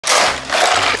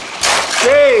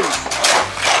stings.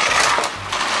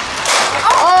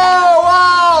 Oh,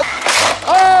 wow.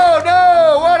 Oh,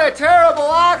 no. What a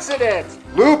terrible accident.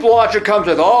 Loop launcher comes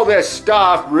with all this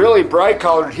stuff, really bright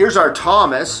colored. Here's our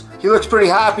Thomas. He looks pretty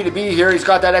happy to be here. He's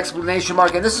got that exclamation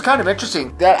mark, and this is kind of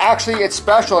interesting that actually it's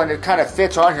special and it kind of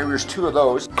fits on here. There's two of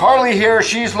those. Carly here,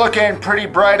 she's looking pretty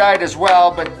bright-eyed as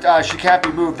well, but she can't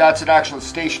be moved. That's an actual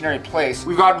stationary place.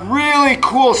 We've got really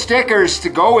cool stickers to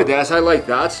go with this. I like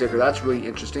that sticker. That's really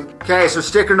interesting. Okay, so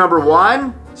sticker number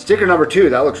 1, sticker number 2.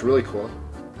 That looks really cool.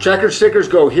 Checkered stickers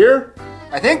go here.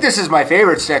 I think this is my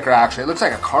favorite sticker, actually. It looks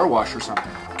like a car wash or something.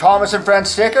 Thomas and Friends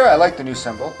sticker. I like the new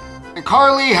symbol. And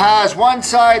Carly has one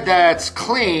side that's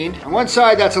clean and one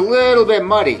side that's a little bit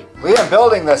muddy. Liam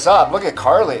building this up. Look at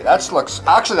Carly. That looks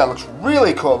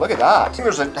really cool. Look at that. I think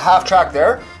there's a half track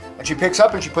there, and she picks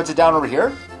up and she puts it down over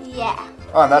here. Yeah.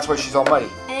 Oh, and that's why she's all muddy.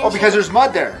 Oh, because there's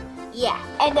mud there. Yeah.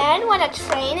 And then when a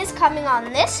train is coming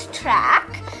on this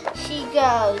track, she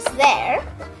goes there.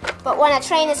 But when a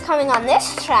train is coming on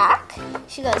this track,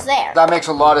 she goes there. That makes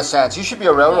a lot of sense. You should be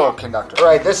a railroad conductor. All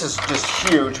right, this is just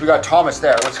huge. We got Thomas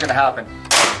there. What's going to happen?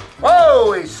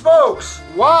 Holy smokes!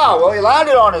 Wow, well, he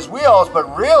landed on his wheels,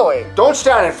 but really, don't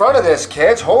stand in front of this,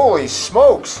 kids. Holy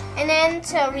smokes. And then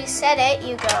to reset it,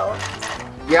 you go.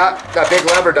 Yeah, that big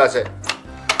lever does it.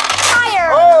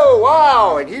 Fire! Oh,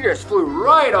 wow, and he just flew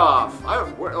right off.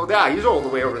 Oh, yeah, he's all the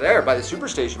way over there by the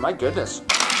superstation. My goodness.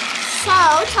 So,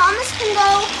 Thomas can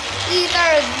go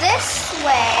either this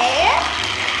way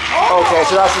or... Okay,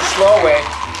 so that's the slow way.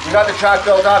 We got the track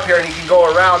built up here and he can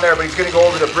go around there, but he's gonna go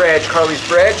over the bridge, Carly's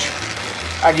bridge.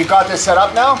 And you got this set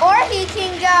up now? Or he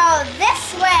can go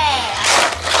this way.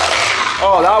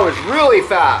 Oh, that was really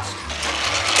fast.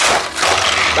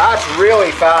 That's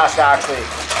really fast, actually.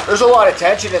 There's a lot of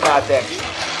tension in that thing.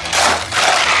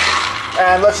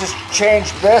 And let's just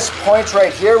change this points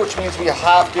right here, which means we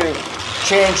have to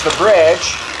change the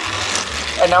bridge.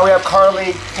 And now we have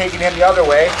Carly taking him the other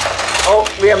way. Oh,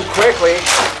 Liam quickly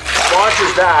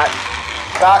launches that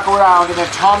back around, and then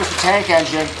Thomas the Tank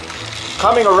Engine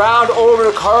coming around over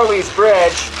to Carly's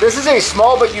bridge. This is a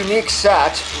small but unique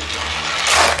set.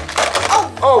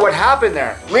 Oh, what happened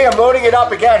there? Liam loading it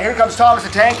up again. Here comes Thomas the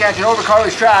Tank Engine over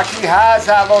Carly's track. He has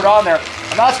that load on there,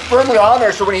 and that's firmly on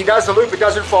there, so when he does the loop, it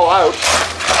doesn't fall out.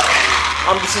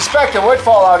 I suspect it would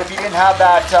fall out if he didn't have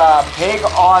that pig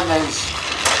on his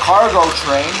cargo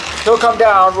train. He'll come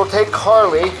down, we'll take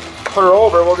Carly, put her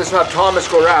over, we'll just have Thomas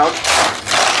go around,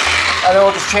 and then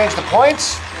we'll just change the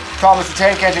points. Thomas the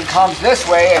Tank Engine comes this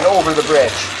way and over the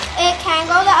bridge. It can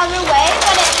go the other way,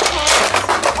 but it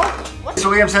can't.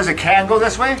 So Liam says it can go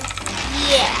this way?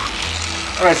 Yeah.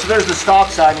 Alright, so there's the stop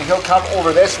sign, and he'll come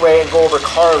over this way and go over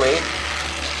Carly.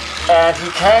 And he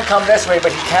can come this way,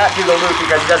 but he can't do the loop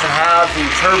because he doesn't have the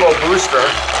turbo booster,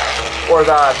 or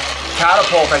the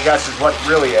catapult, I guess is what it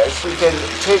really is. We can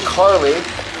take Carly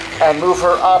and move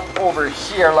her up over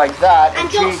here like that and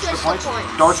change the points.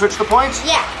 Don't switch the points?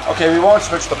 Yeah. Okay, we won't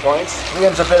switch the points.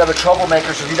 Liam's a bit of a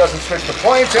troublemaker, so he doesn't switch the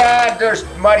points, and there's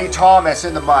Muddy Thomas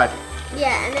in the mud.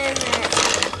 Yeah, and then...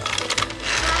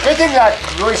 Good thing that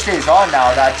really stays on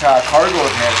now, that cargo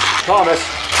of his. Thomas.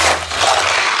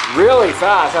 Really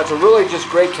fast. That's a really just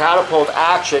great catapult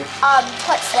action.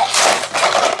 What's this?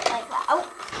 Like that. Oh.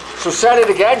 So set it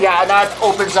again, yeah, and that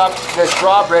opens up this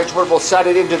drawbridge where we'll set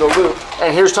it into the loop.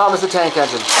 And here's Thomas the Tank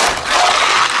Engine.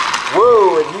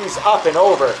 Woo, and he's up and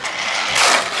over.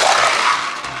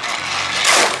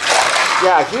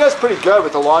 Yeah, he does pretty good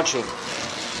with the launching.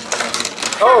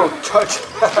 Oh, touch.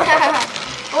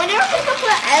 I wonder if we could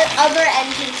put other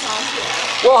engines on here.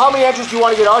 Well, how many engines do you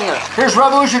want to get on here? Here's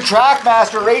Revolution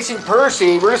Trackmaster Racing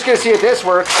Percy. We're just going to see if this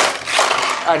works.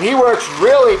 And he works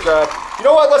really good. You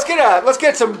know what? Let's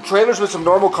get some trailers with some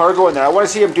normal cargo in there. I want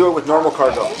to see him do it with normal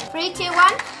cargo. 3, 2, 1.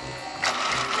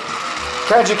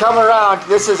 Kenji, come around.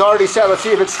 This is already set. Let's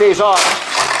see if it stays on.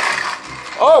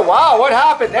 Oh, wow. What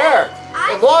happened there?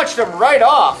 It launched him right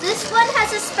off. This one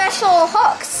has a special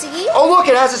hook, see? Oh, look,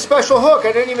 it has a special hook.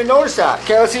 I didn't even notice that.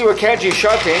 Okay, let's see what Kenji's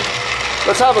shunting.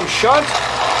 Let's have him shunt,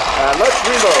 and let's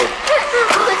reload.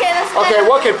 Okay,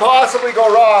 what could possibly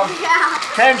go wrong? Yeah.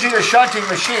 Kenji, the shunting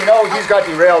machine. Oh, he's got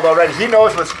derailed already. He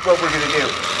knows what we're going to do.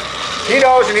 He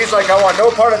knows, and he's like, I want no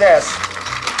part of this.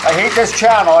 I hate this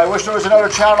channel. I wish there was another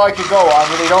channel I could go on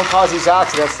where they don't cause these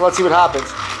accidents. Let's see what happens.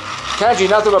 Kenji,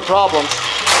 nothing but problems.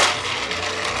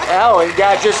 Oh, and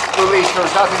yeah, just released.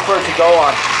 There's nothing for it to go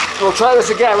on. We'll try this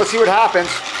again. Let's see what happens.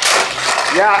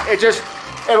 Yeah,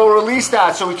 it'll release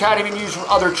that, so we can't even use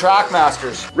other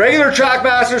Trackmasters. Regular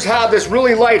Trackmasters have this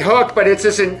really light hook, but it's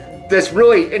this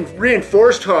really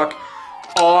reinforced hook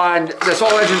on this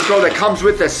All Engines Go that comes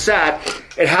with the set,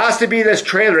 it has to be this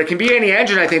trailer. It can be any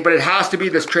engine, I think, but it has to be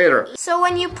this trailer. So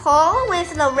when you pull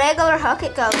with the regular hook,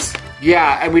 it goes.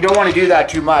 Yeah, and we don't want to do that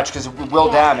too much because it will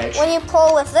damage. When you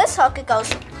pull with this hook, it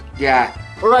goes. Yeah.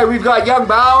 All right, we've got young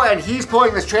Bao, and he's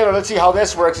pulling this trailer. Let's see how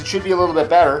this works. It should be a little bit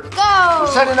better. Go! We're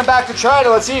sending him back to China.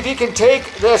 Let's see if he can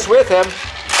take this with him.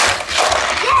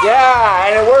 Yeah,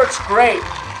 and it works great.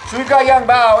 So we've got young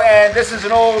Bao, and this is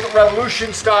an old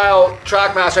Revolution style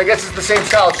trackmaster. I guess it's the same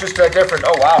style, it's just a different.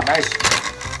 Oh wow, nice.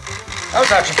 That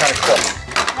was actually kind of cool.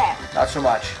 There. Not so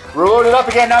much. We're loaded up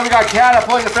again. Now we got Kiana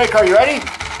pulling the freight car. You ready?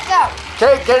 Go.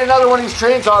 Okay, get another one of these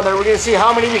trains on there. We're gonna see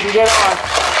how many we can get on.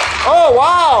 Oh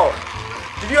wow!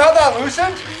 Did you have that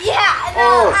loosened? Yeah,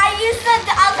 no, I used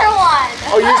the other one.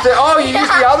 Oh, you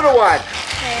used the other one.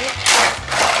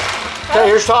 Okay,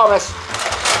 here's Thomas.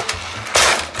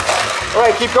 All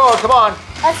right, keep going, come on.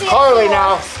 Let's see Carly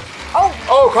now.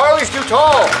 Oh, Carly's too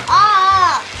tall.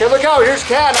 Okay, look out, here's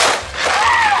Canna.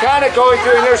 Canna going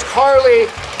through, and there's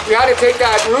Carly. We had to take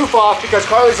that roof off because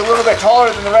Carly's a little bit taller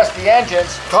than the rest of the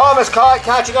engines. Thomas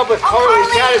catching up with Carly.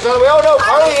 Canna's on the way. Oh no,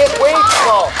 Carly is way too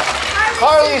tall.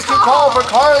 Carly is too tall for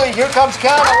Carly. Here comes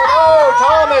Canna. Oh,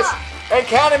 Thomas. And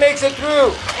Canna makes it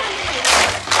through.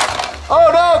 Oh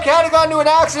no, Canna got into an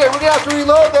accident. We're gonna have to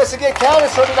reload this and get Canna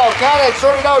sorted out. Canna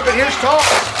sorted out, but here's Thomas.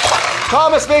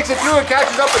 Thomas makes it through and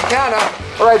catches up with Canna.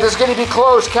 All right, this is gonna be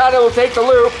close. Canna will take the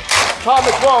loop.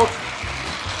 Thomas won't.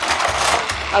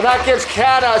 And that gives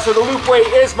Canna, so the loop weight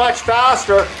is much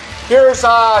faster. Here's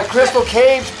Crystal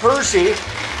Cave's Percy.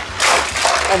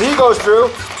 And he goes through.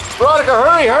 Veronica,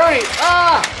 hurry, hurry.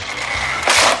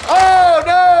 Oh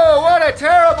no, what a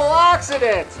terrible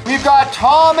accident. We've got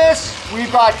Thomas,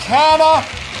 we've got Canna,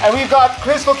 and we've got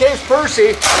Crystal Cave's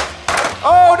Percy.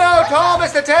 Oh no,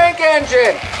 Thomas, the tank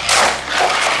engine.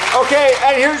 Okay,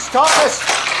 and here's Thomas.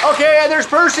 Okay, and there's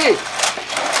Percy.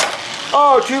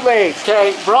 Oh, too late.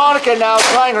 Okay, Veronica now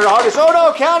trying her hardest. Oh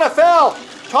no, Canna fell.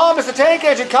 Thomas, the tank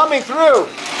engine coming through.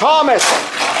 Thomas.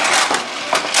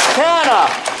 Canna.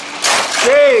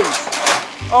 James.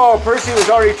 Oh, Percy was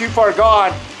already too far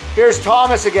gone. Here's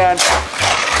Thomas again.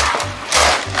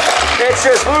 It's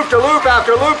just loop to loop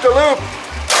after loop to loop.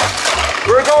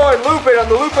 We're going looping on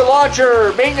the loop and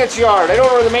launcher maintenance yard. I don't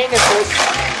know where the maintenance is.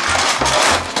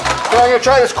 So I'm gonna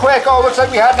try this quick. Oh, looks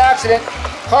like we had an accident.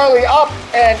 Carly up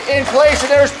and in place, and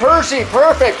there's Percy.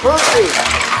 Perfect, Percy.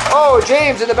 Oh,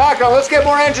 James in the background. Let's get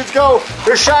more engines go.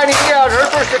 There's Shiny Mia on her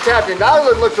first attempt, and that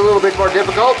looked a little bit more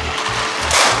difficult.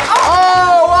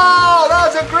 Oh, wow,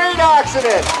 that was a great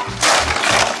accident.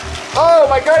 Oh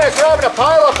my goodness, we're having a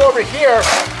pile up over here.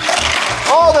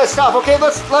 All this stuff. Okay,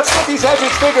 let's get these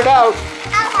engines figured out.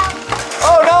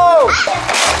 Oh no!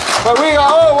 But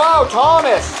oh wow,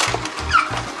 Thomas.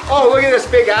 Oh, look at this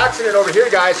big accident over here,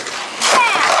 guys.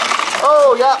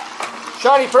 Oh yeah,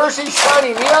 Shiny Percy,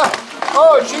 Shiny Mia.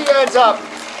 Oh, and she ends up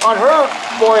on her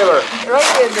boiler,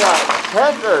 right in the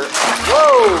tender.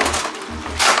 Whoa.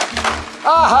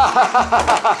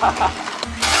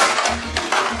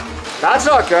 That's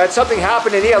not good. Something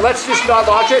happened to Nia. Let's just not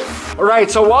launch it. All right,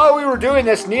 so while we were doing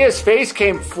this, Nia's face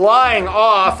came flying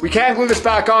off. We can't glue this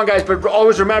back on, guys, but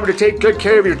always remember to take good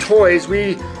care of your toys.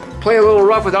 We play a little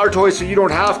rough with our toys so you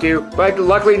don't have to. But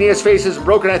luckily, Nia's face isn't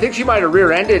broken. I think she might have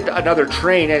rear-ended another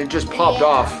train and it just popped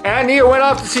off. And Nia went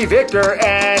off to see Victor,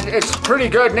 and it's pretty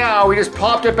good now. We just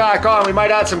popped it back on. We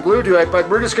might add some glue to it, but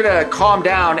we're just gonna calm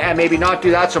down and maybe not do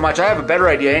that so much. I have a better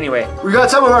idea anyway. We got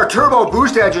some of our turbo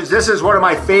boost engines. This is one of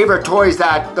my favorite toys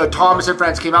that the Thomas and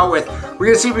Friends came out with. We're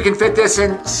gonna see if we can fit this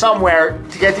in somewhere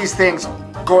to get these things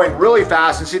going really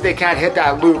fast and see if they can't hit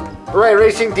that loop. All right,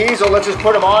 Racing Diesel, let's just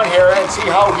put him on here and see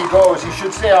how he goes. He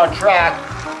should stay on track.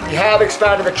 We have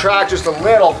expanded the track just a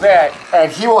little bit, and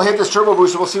he will hit this turbo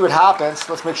boost, and we'll see what happens.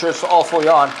 Let's make sure it's all fully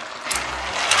on.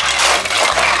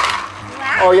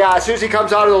 Oh yeah, as soon as he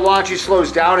comes out of the launch, he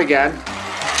slows down again.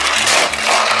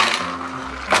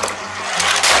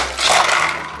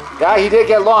 Yeah, he did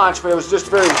get launched, but it was just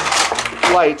very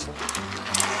light.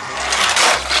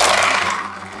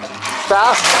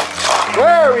 Fast.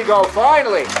 There we go,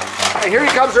 finally. And here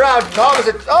he comes around. Thomas,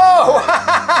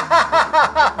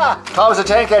 Thomas, the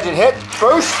tank engine hit.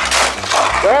 Boost.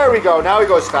 There we go. Now he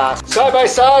goes fast. Side by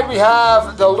side, we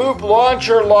have the Loop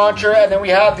launcher, and then we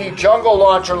have the Jungle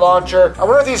launcher. I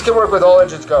wonder if these can work with All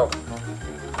Engines Go.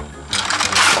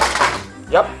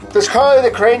 Yep. This Carly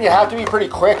the Crane, you have to be pretty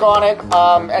quick on it.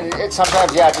 And it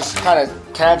sometimes, yeah, just kind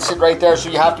of can't sit right there, so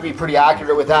you have to be pretty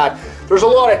accurate with that. There's a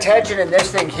lot of tension in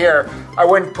this thing here. I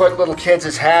wouldn't put little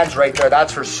kids' hands right there,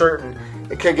 that's for certain.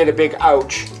 It could get a big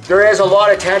ouch. There is a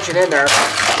lot of tension in there.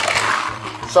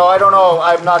 So I don't know.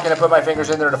 I'm not going to put my fingers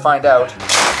in there to find out.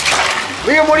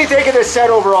 Liam, what do you think of this set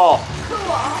overall? Cool.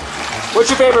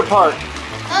 What's your favorite part?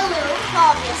 The loop,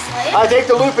 obviously. I think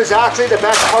the loop is actually the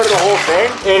best part of the whole thing.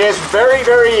 It is very,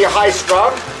 very high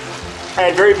strung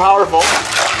and very powerful.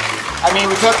 I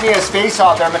mean, we took Mia's face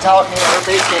off there. Metallic Mia, her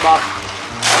face came off.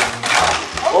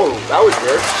 Oh, that was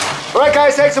weird. All right,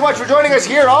 guys, thanks so much for joining us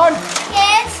here on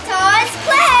Kids Toys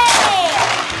Play.